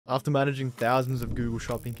After managing thousands of Google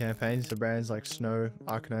shopping campaigns for brands like Snow,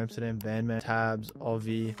 Arc Amsterdam, Vanman, Tabs,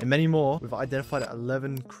 Ovi, and many more, we've identified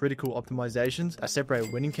 11 critical optimizations that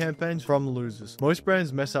separate winning campaigns from losers. Most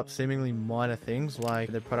brands mess up seemingly minor things like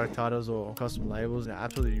their product titles or custom labels, and it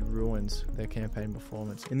absolutely ruins their campaign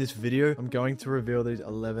performance. In this video, I'm going to reveal these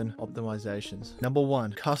 11 optimizations. Number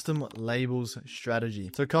 1, custom labels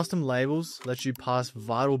strategy. So custom labels lets you pass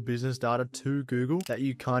vital business data to Google that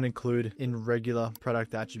you can't include in regular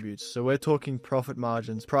product attributes. So we're talking profit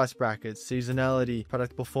margins, price brackets, seasonality,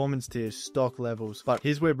 product performance tiers, stock levels. But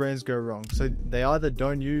here's where brands go wrong. So they either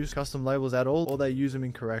don't use custom labels at all or they use them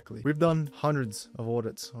incorrectly. We've done hundreds of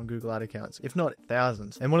audits on Google ad accounts, if not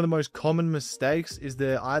thousands. And one of the most common mistakes is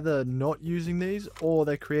they're either not using these or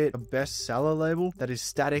they create a bestseller label that is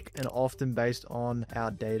static and often based on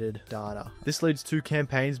outdated data. This leads to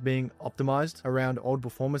campaigns being optimized around old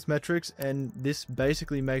performance metrics, and this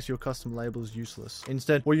basically makes your custom labels useless.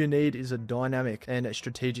 Instead, what you need is a dynamic and a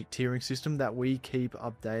strategic tiering system that we keep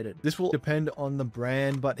updated. This will depend on the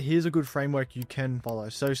brand, but here's a good framework you can follow.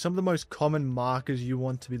 So some of the most common markers you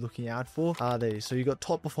want to be looking out for are these. So you got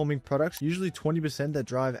top performing products, usually 20% that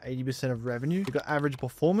drive 80% of revenue. You've got average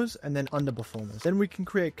performers and then underperformers. Then we can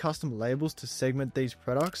create custom labels to segment these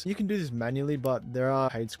products. You can do this manually, but there are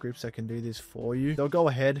paid scripts that can do this for you. They'll go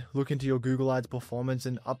ahead, look into your Google Ads performance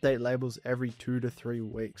and update labels every 2 to 3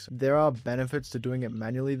 weeks. There are benefits to doing it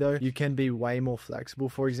manually though. You can be way more flexible.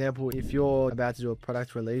 For example, if you're about to do a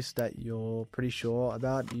product release that you're pretty sure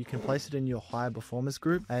about, you can place it in your high performance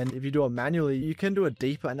group. And if you do it manually, you can do a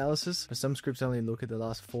deeper analysis. But some scripts only look at the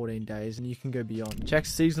last 14 days and you can go beyond. Check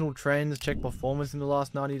seasonal trends, check performance in the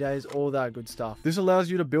last 90 days, all that good stuff. This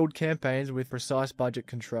allows you to build campaigns with precise budget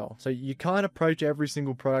control. So you can't approach every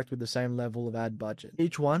single product with the same level of ad budget.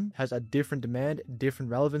 Each one has a different demand,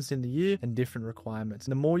 different relevance in the year, and different requirements.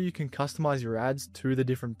 And the more you can customize your ads to the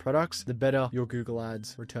different products, the better your Google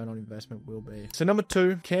Ads return on investment will be. So number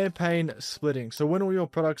 2, campaign splitting. So when all your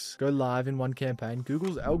products go live in one campaign,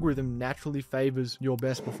 Google's algorithm naturally favors your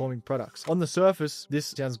best performing products. On the surface, this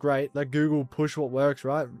sounds great. Let Google push what works,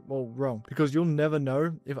 right? Well, wrong. Because you'll never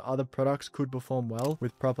know if other products could perform well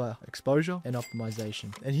with proper exposure and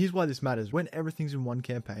optimization. And here's why this matters. When everything's in one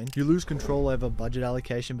campaign, you lose control over budget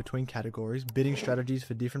allocation between categories, bidding strategies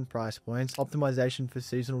for different price points, optimization for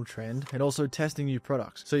seasonal trend, and also testing new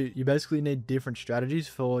products. So you basically need different strategies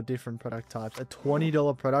for different product types. A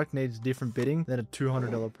 $20 product needs different bidding than a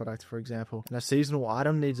 $200 product, for example. And a seasonal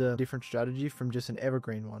item needs a different strategy from just an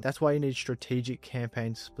evergreen one. That's why you need strategic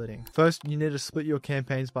campaign splitting. First, you need to split your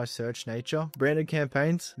campaigns by search nature. Branded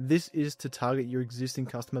campaigns, this is to target your existing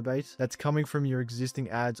customer base that's coming from your existing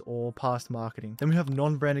ads or past marketing. Then we have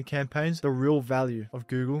non-branded campaigns. The real value of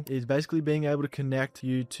Google is basically being able to connect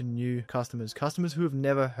you to new customers who have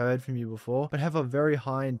never heard from you before but have a very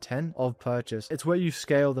high intent of purchase. It's where you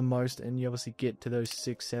scale the most and you obviously get to those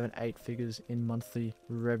 6, 7, 8 figures in monthly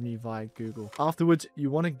revenue via Google. Afterwards, you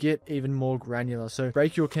want to get even more granular. So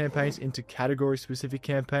break your campaigns into category specific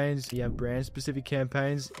campaigns. You have brand specific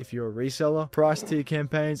campaigns if you're a reseller, price tier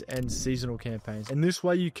campaigns, and seasonal campaigns. And this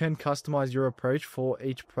way you can customize your approach for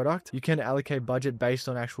each product. You can allocate budget based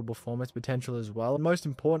on actual performance potential as well. And most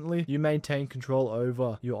importantly, you maintain control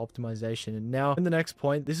over your optimization. And now in the next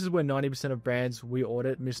point, this is where 90% of brands we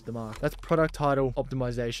audit miss the mark. That's product title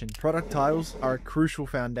optimization. Product titles are a crucial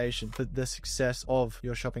foundation for the success of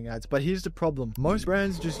your shopping ads. But here's the problem. Most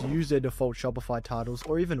brands just use their default Shopify titles,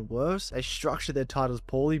 or even worse, they structure their titles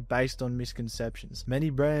poorly based on misconceptions. Many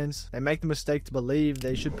brands, they make the mistake to believe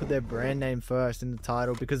they should put their brand name first in the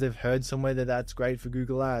title because they've heard somewhere that that's great for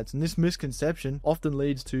Google Ads. And this misconception often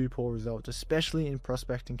leads to poor results, especially in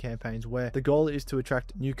prospecting campaigns where the goal is to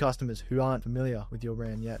attract new customers who aren't familiar with your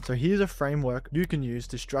brand yet. So here's a framework you can use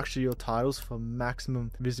to structure your titles for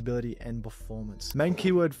maximum visibility and performance. Main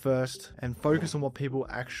keyword first and focus on what people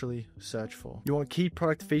actually search for. You want key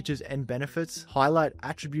product features and benefits. Highlight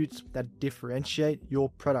attributes that differentiate your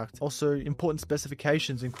product. Also, important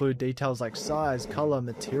specifications include details like size, color,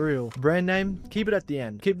 material. Brand name, keep it at the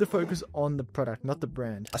end. Keep the focus on the product, not the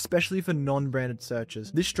brand, especially for non-branded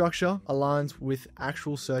searches. This structure aligns with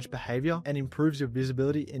actual search behavior and improves your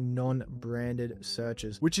visibility in non-branded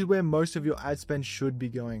searches, which is where most of your ad spend should be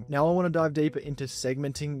going. Now I want to dive deeper into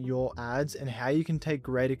segmenting your ads and how you can take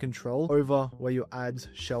greater control over where your ads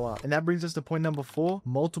show up. And that brings us to point number 4,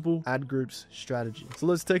 multiple ad groups strategy. So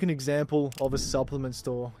let's take an example of a supplement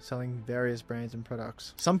store selling various brands and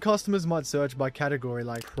products. Some customers might search by category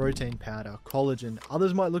like protein powder, collagen.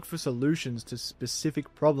 Others might look for solutions to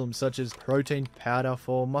specific problems such as protein powder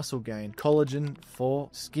for muscle gain, collagen for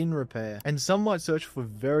skin repair. And some might search for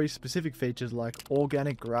very specific features like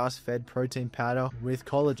organic grass-fed protein powder powder with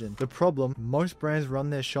collagen. The problem, most brands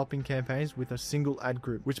run their shopping campaigns with a single ad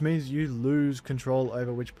group, which means you lose control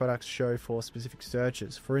over which products show for specific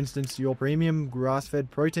searches. For instance, your premium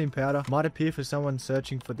grass-fed protein powder might appear for someone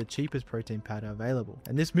searching for the cheapest protein powder available.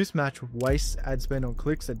 And this mismatch wastes ad spend on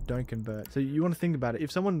clicks that don't convert. So you want to think about it.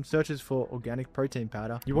 If someone searches for organic protein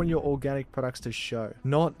powder, you want your organic products to show,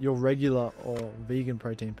 not your regular or vegan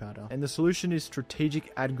protein powder. And the solution is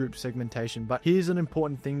strategic ad group segmentation. But here's an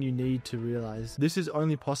important thing you need to realize. This is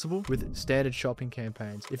only possible with standard shopping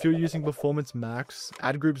campaigns. If you're using Performance Max,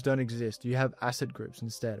 ad groups don't exist. You have asset groups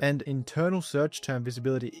instead. And internal search term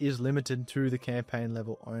visibility is limited to the campaign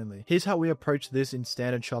level only. Here's how we approach this in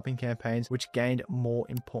standard shopping campaigns, which gained more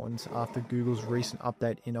importance after Google's recent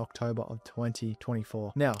update in October of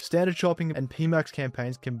 2024. Now, standard shopping and PMax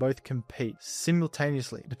campaigns can both compete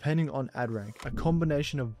simultaneously depending on ad rank, a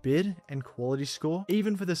combination of bid and quality score,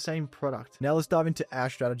 even for the same product. Now let's dive into our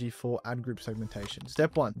strategy for ad group segmentation.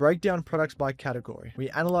 Step 1, break down products by category. We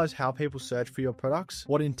analyze how people search for your products,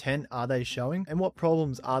 what intent are they showing, and what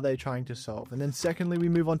problems are they trying to solve. And then secondly, we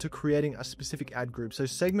move on to creating a specific ad group. So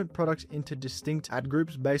segment products into distinct ad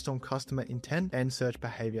groups based on customer intent and search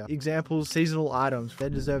behavior. Examples, seasonal items, they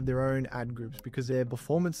deserve their own ad groups because their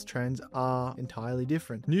performance trends are entirely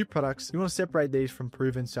different. New products, you want to separate these from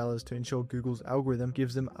proven sellers to ensure Google's algorithm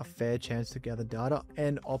gives them a fair chance to gather data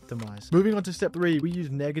and optimize. Moving on to step 3, we use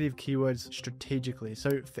negative keywords strategically.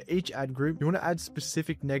 So for each ad group, you want to add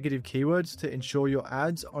specific negative keywords to ensure your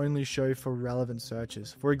ads only show for relevant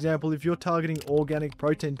searches. For example, if you're targeting organic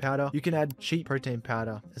protein powder, you can add cheap protein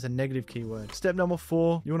powder as a negative keyword. Step number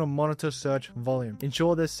 4, you want to monitor search volume.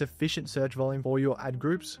 Ensure there's sufficient search volume for your ad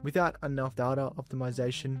groups. Without enough data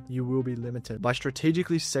optimization, you will be limited. By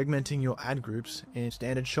strategically segmenting your ad groups in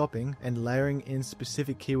standard shopping and layering in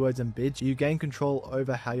specific keywords and bids, you gain control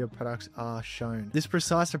over how your products are shown. This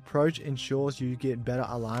precise approach ensures you get better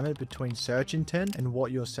alignment between search intent and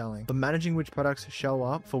what you're selling. But managing which products show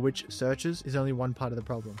up for which searches is only one part of the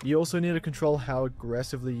problem. You also need to control how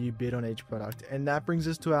aggressively you bid on each product. And that brings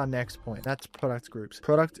us to our next point. That's product groups.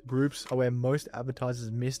 Product groups are where most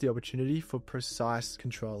advertisers miss the opportunity for precise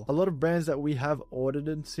control. A lot of brands that we have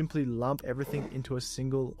audited simply lump everything into a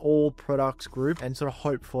single all products group and sort of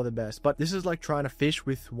hope for the best. But this is like trying to fish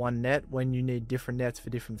with one net when you need different nets for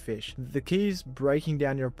different fish. The key is breaking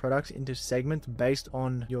down your products into segments based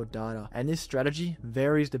on your data. And this strategy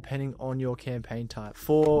varies depending on your campaign type.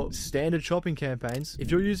 For standard shopping campaigns,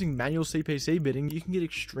 if you're using manual CPC bidding, you can get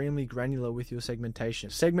extremely granular with your segmentation.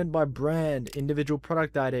 Segment by brand, individual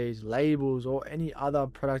product IDs, labels, or any other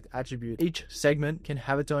product attribute. Each segment can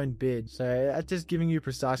have its own bid. So that's just giving you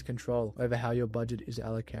precise control over how your budget is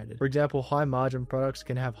allocated. For example, high margin products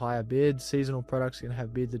can have higher bids, seasonal products can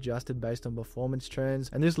have bids adjusted based on performance trends,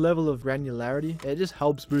 and this level of granularity, it just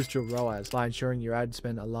helps boost your ROAS by ensuring your ad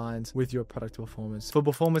spend aligns with your product performance. For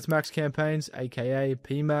Performance Max campaigns, aka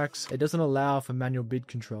PMax, it doesn't allow for manual bid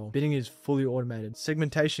control. Bidding is fully automated.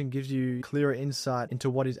 Segmentation gives you clearer insight into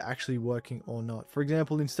what is actually working or not. For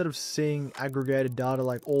example, instead of seeing aggregated data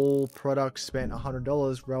like all products spent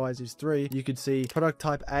 $100, ROAS is 3, you could see product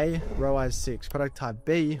type A, ROAS 6, product type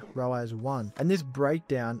B, ROAS 1. And this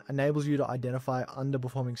breakdown enables you to identify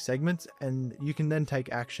underperforming segments, and you can then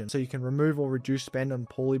take action. So you can remove or reduce spend on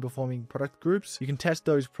poorly performing product groups. You can test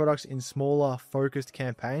those products in smaller focused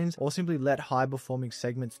campaigns, or simply let high performing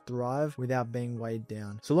segments thrive without being weighed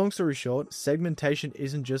down. So long story short, segmentation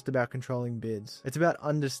isn't just about controlling bids. It's about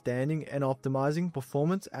understanding and optimizing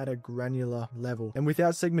performance at a granular level. And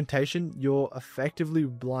without segmentation, you're effectively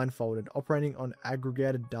blindfolded, operating on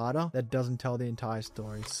aggregated data that doesn't tell the entire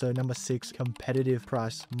story. So number 6, competitive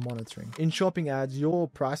price monitoring. In shopping ads, your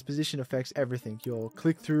price position affects everything: your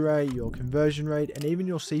click-through rate, your conversion rate, and even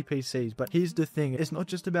your CPCs. But here's the thing, it's not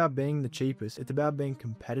just about being the cheapest, it's about being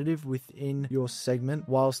competitive within your segment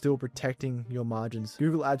while still protecting your margins.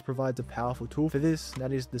 Google Ads provides a powerful tool for this, and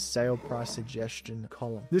that is the sale price suggestion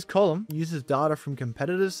column. This column uses data from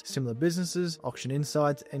competitors, similar businesses, auction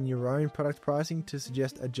insights, and your own product pricing to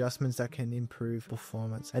suggest adjustments that can improve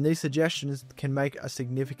performance. And these suggestions can make a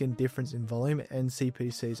significant difference in volume and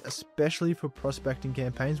CPCs, especially for prospecting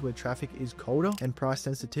campaigns where traffic is colder and price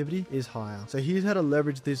sensitivity is higher. So here's how to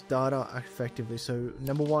leverage this data effectively. So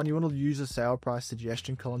number 1, you want to use a sale price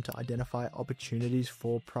suggestion column to identify opportunities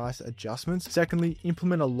for price adjustments. Secondly,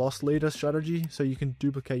 implement a loss leader strategy so you can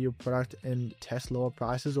duplicate your product and test lower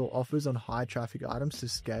prices or offers on high traffic items to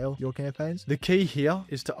scale your campaigns. The key here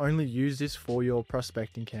is to only use this for your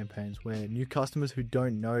prospecting campaigns where new customers who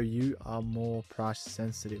don't know you are more price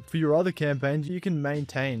sensitive. For your other campaigns, you can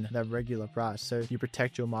maintain that regular price so you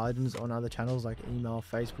protect your margins on other channels like email,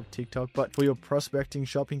 Facebook, TikTok. But for your prospecting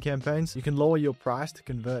shopping shopping campaigns, you can lower your price to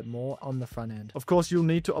convert more on the front end. Of course, you'll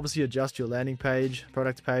need to obviously adjust your landing page,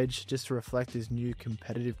 product page, just to reflect this new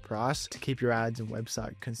competitive price to keep your ads and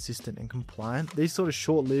website consistent and compliant. These sort of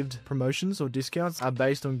short-lived promotions or discounts are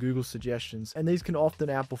based on Google suggestions, and these can often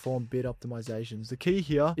outperform bid optimizations. The key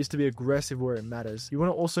here is to be aggressive where it matters. You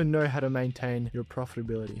want to also know how to maintain your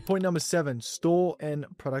profitability. Point number 7, store and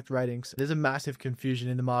product ratings. There's a massive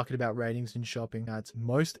confusion in the market about ratings in shopping ads.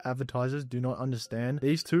 Most advertisers do not understand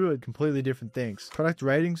these two are completely different things. Product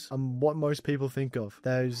ratings are what most people think of.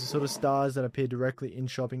 Those sort of stars that appear directly in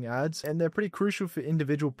shopping ads, and they're pretty crucial for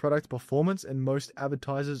individual product performance, and most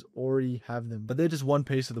advertisers already have them. But they're just one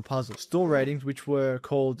piece of the puzzle. Store ratings, which were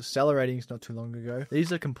called seller ratings not too long ago,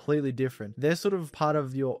 these are completely different. They're sort of part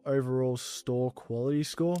of your overall store quality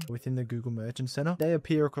score within the Google Merchant Center. They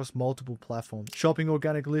appear across multiple platforms. Shopping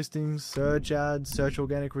organic listings, search ads, search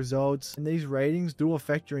organic results, and these ratings do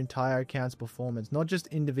affect your entire account's performance, not just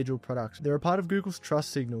individual products. They're a part of Google's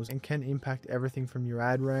trust signals and can impact everything from your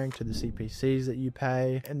ad rank to the CPCs that you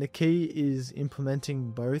pay, and the key is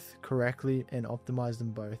implementing both correctly and optimize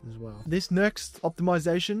them both as well. This next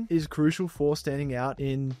optimization is crucial for standing out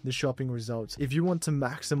in the shopping results. If you want to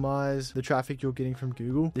maximize the traffic you're getting from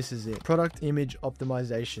Google, this is it. Product image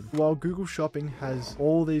optimization. While Google Shopping has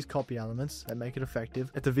all these copy elements that make it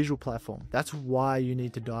effective, it's a visual platform. That's why you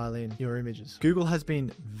need to dial in your images. Google has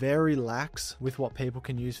been very lax with what people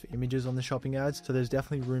can use for images on the shopping ads, so there's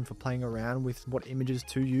definitely room for playing around with what images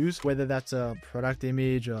to use, whether that's a product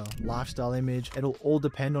image or lifestyle image. It'll all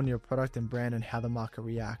depend on your product and brand and how the market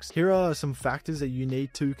reacts. Here are some factors that you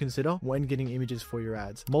need to consider when getting images for your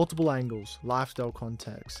ads. Multiple angles, lifestyle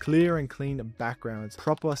context, clear and clean backgrounds,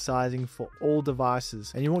 proper sizing for all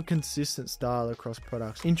devices, and you want consistent style across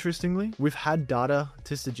products. Interestingly, we've had data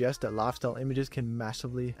to suggest that lifestyle images can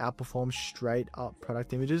massively outperform straight up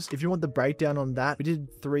product images. If you want the breakdown on that, we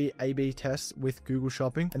did 3 A/B tests with Google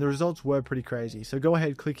Shopping, and the results were pretty crazy. So go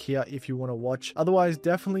ahead, click here if you want to watch. Otherwise,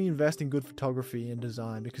 definitely invest in good photography and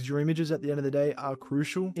design, because your images at the end of the day are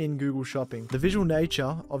crucial in Google Shopping. The visual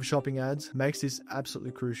nature of shopping ads makes this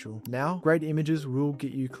absolutely crucial. Now, great images will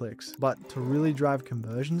get you clicks, but to really drive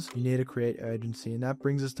conversions, you need to create urgency, and that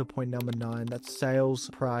brings us to point number 9. That's sales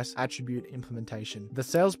price attribute implementation. The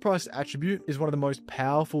sales price attribute is one of the most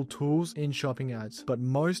powerful tools in shopping ads, but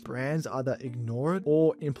most brands either ignore it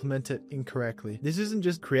or implement it incorrectly. This isn't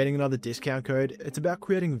just creating another discount code, it's about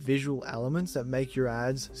creating visual elements that make your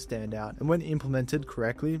ads stand out. And when implemented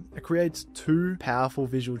correctly, it creates 2 powerful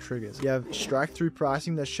visual triggers. You have strike-through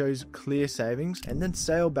pricing that shows clear savings, and then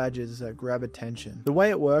sale badges that grab attention. The way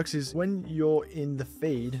it works is when you're in the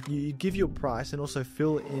feed, you give your price and also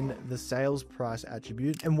fill in the sales price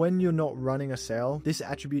attribute. And when you're not running a sale, this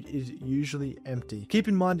attribute is usually empty. Keep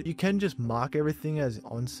in mind, you can just mark everything as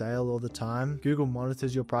on sale all the time. Google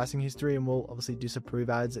monitors your pricing history and will obviously disapprove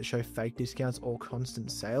ads that show fake discounts or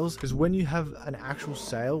constant sales, because when you have an actual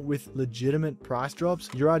sale with legitimate price drops,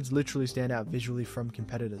 your ads literally stand out visually from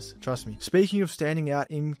competitors. Trust me. Speaking of standing out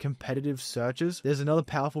in competitive searches, there's another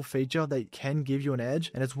powerful feature that can give you an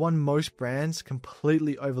edge, and it's one most brands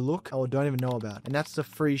completely overlook or don't even know about, and that's the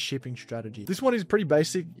free shipping strategy. This one is pretty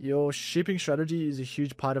basic. Your shipping strategy is a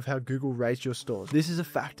huge part of how Google rates your stores. This is a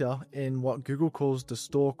factor in what Google calls the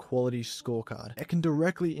store quality scorecard. It can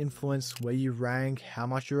directly influence where you rank, how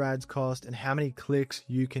much your ads cost, and how many clicks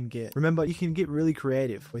you can get. Remember, you can get really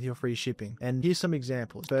creative with your free shipping, and here's some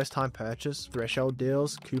examples. First time purchase, threshold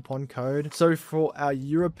deals, coupon code. So for our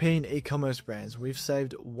European e-commerce brands, we've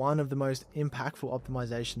saved one of the most impactful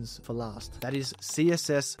optimizations for last. That is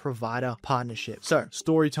CSS provider partnership. So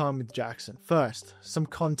story time with Jackson. First, some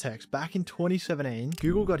context. Back in 2017,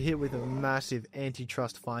 Google got hit with a massive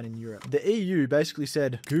antitrust fine in Europe. The EU basically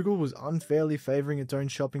said Google was unfairly favoring its own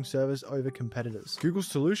shopping service over competitors. Google's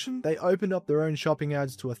solution? They opened up their own shopping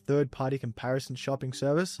ads to a third-party comparison shopping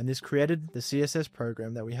service, and this created the CSS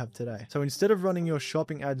program that we have today. So instead of running your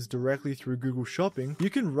shopping ads directly through Google Shopping, you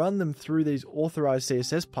can run them through these authorized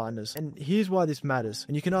CSS partners. And here's why this matters.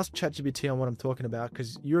 And you can ask ChatGPT on what I'm talking about,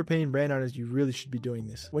 because European brand owners, you really should be doing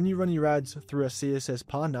this. When you run your ads through a CSS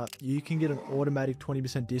partner, you can get an automatic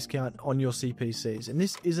 20% discount on your CPCs. And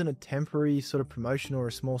this isn't a temporary sort of promotion or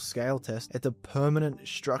a small scale test. It's a permanent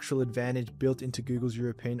structural advantage built into Google's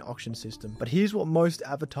European auction system. But here's what most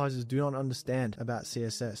advertisers do not understand about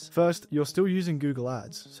CSS. First, you're still using Google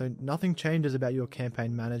Ads, so nothing changes about your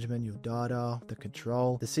campaign management, your data, the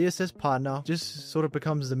control. The CSS partner just sort of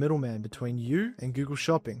becomes the middleman between you and Google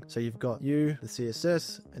Shopping. So you've got you, the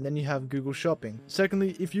CSS, and then you have Google Shopping.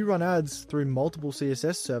 Secondly, if you run ads through multiple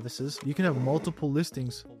CSS services, you can have multiple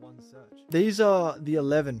listings for one search. These are the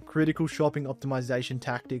 11 critical shopping optimization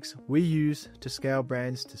tactics we use to scale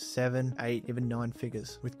brands to 7, 8, even 9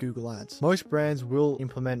 figures with Google Ads. Most brands will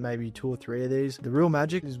implement maybe 2 or 3 of these. The real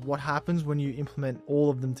magic is what happens when you implement all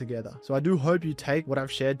of them together. So I do hope you take what I've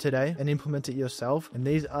shared today and implement it yourself. And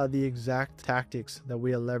these are the exact tactics that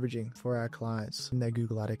we are leveraging for our clients in their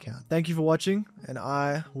Google Ad account. Thank you for watching, and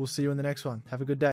I will see you in the next one. Have a good day.